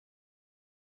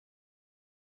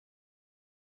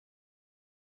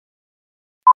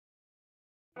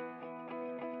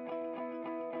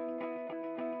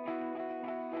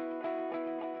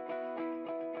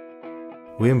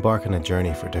We embark on a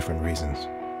journey for different reasons.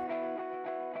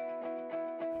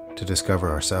 To discover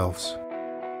ourselves,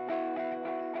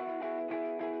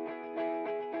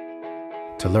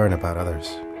 to learn about others,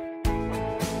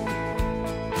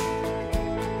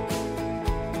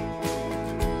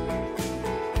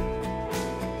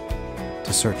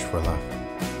 to search for love,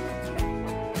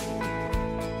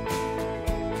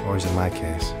 or as in my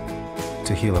case,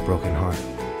 to heal a broken heart.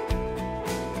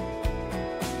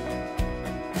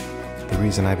 The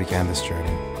reason I began this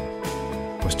journey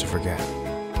was to forget.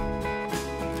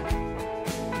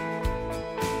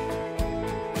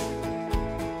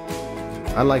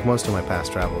 Unlike most of my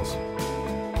past travels,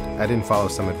 I didn't follow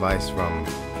some advice from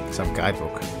some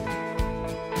guidebook,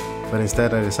 but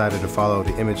instead I decided to follow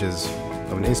the images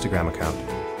of an Instagram account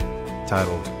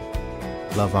titled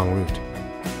Love en Route.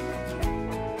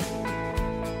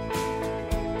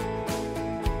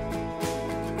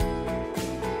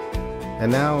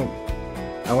 And now,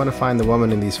 I want to find the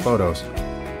woman in these photos.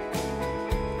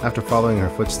 After following her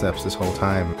footsteps this whole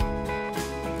time,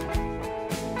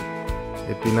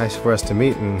 it'd be nice for us to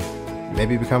meet and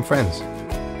maybe become friends.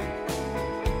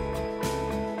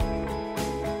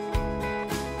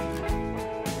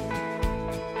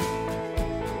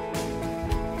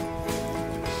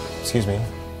 Excuse me,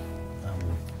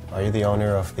 are you the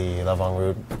owner of the Love en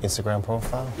Route Instagram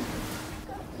profile?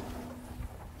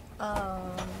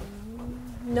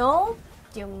 No,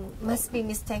 you must be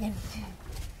mistaken.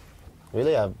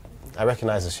 Really? I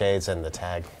recognize the shades and the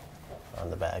tag on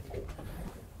the bag.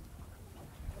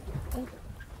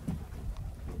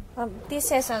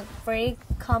 This is a very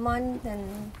common,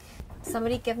 and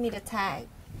somebody gave me the tag.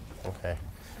 Okay.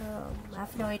 I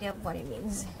have no idea what it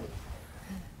means.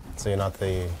 So you're not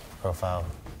the profile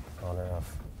owner of?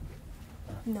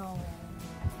 No.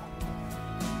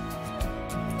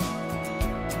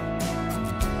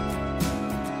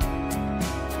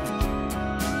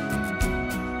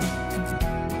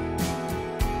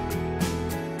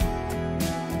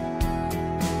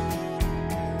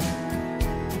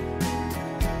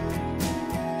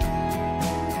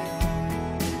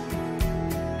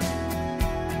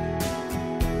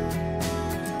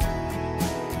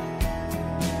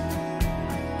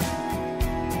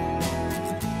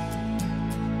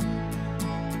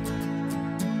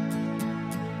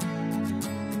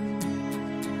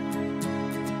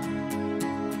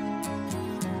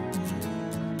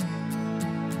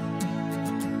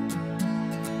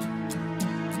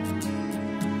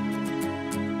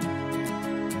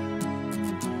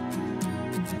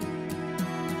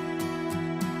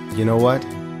 You know what?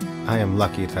 I am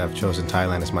lucky to have chosen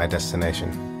Thailand as my destination,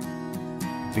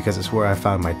 because it's where I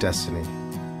found my destiny.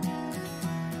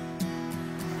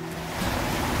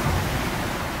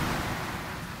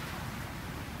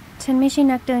 ฉันไม่ใช่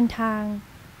นักเดินทาง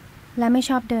และไม่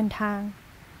ชอบเดินทาง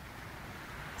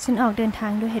ฉันออกเดินทา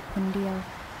งด้วยเหตุผลเดียว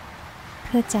เ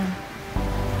พื่อจำ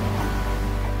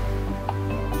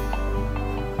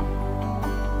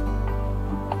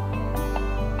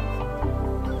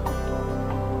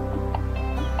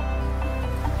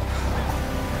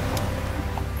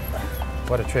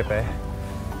What a trip, eh?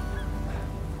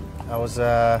 I was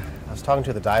talking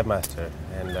to the dive master,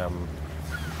 and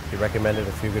he recommended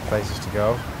a few good places to go.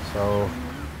 So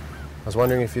I was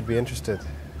wondering if you'd be interested.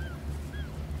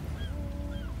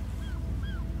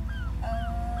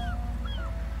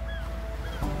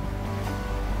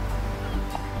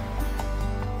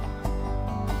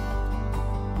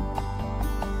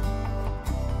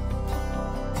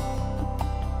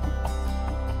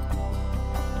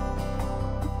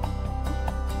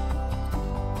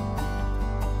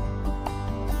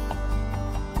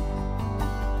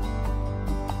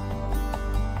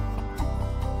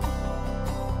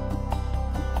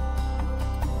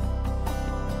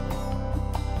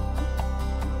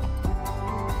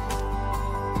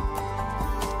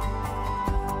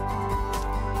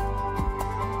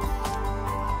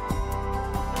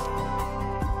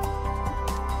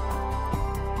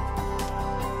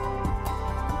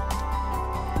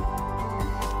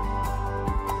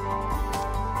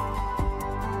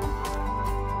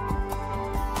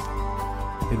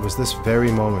 It was this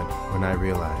very moment when I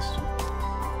realized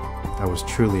I was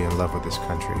truly in love with this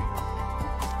country.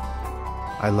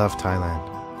 I love Thailand,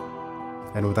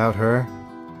 and without her,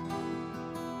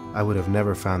 I would have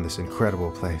never found this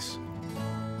incredible place.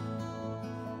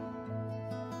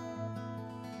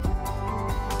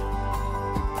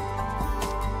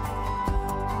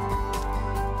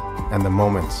 And the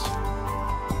moments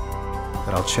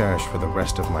that I'll cherish for the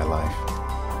rest of my life.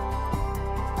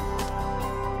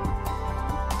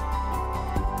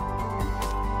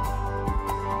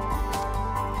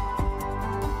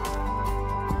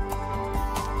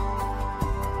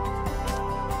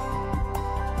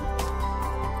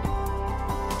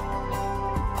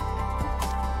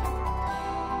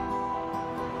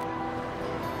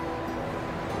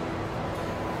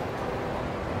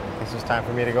 time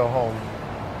for me to go home.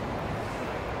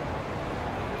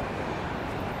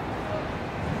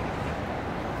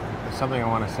 There's something I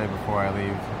want to say before I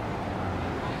leave.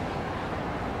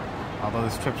 Although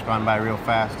this trip's gone by real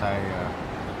fast,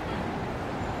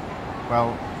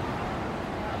 well,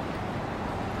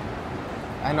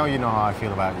 I know you know how I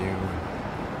feel about you.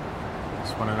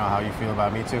 Just want to know how you feel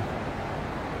about me too.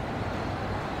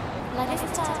 Ladies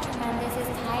and gentlemen, this is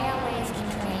Thai Airways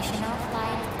International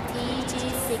Flight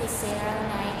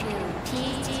TG6092.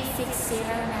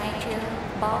 TG6092,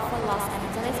 bound for Los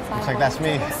Angeles by Looks like that's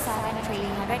me.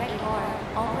 7300 EOR,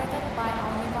 operated by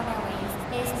Only One Airways,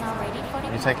 is now ready for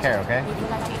departure. You take care, okay? We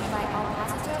would like to invite all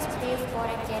passengers, please board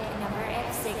at gate number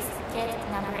F6. Gate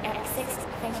number F6.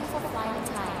 Thank you for flying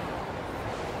Thai.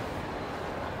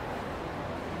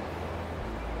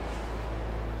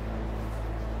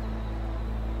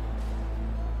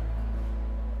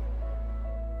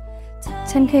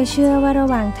 ฉันเคยเชื่อว่าระ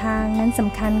หว่างทางนั้นส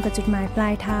ำคัญกว่าจุดหมายปลา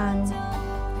ยทาง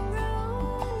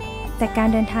แต่การ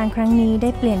เดินทางครั้งนี้ได้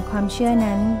เปลี่ยนความเชื่อ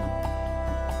นั้น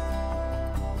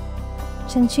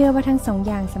ฉันเชื่อว่าทั้งสองอ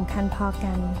ย่างสำคัญพอ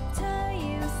กัน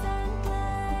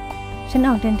ฉันอ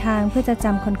อกเดินทางเพื่อจะจ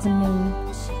ำคนคนหนึ่ง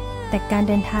แต่การ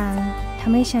เดินทางท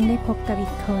ำให้ฉันได้พบกับอี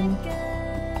กคน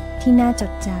ที่น่าจ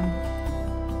ดจำ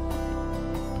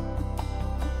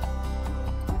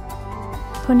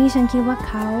คนที่ฉันคิดว่า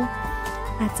เขา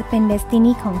อาจจะเป็นเดสติ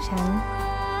นีของฉัน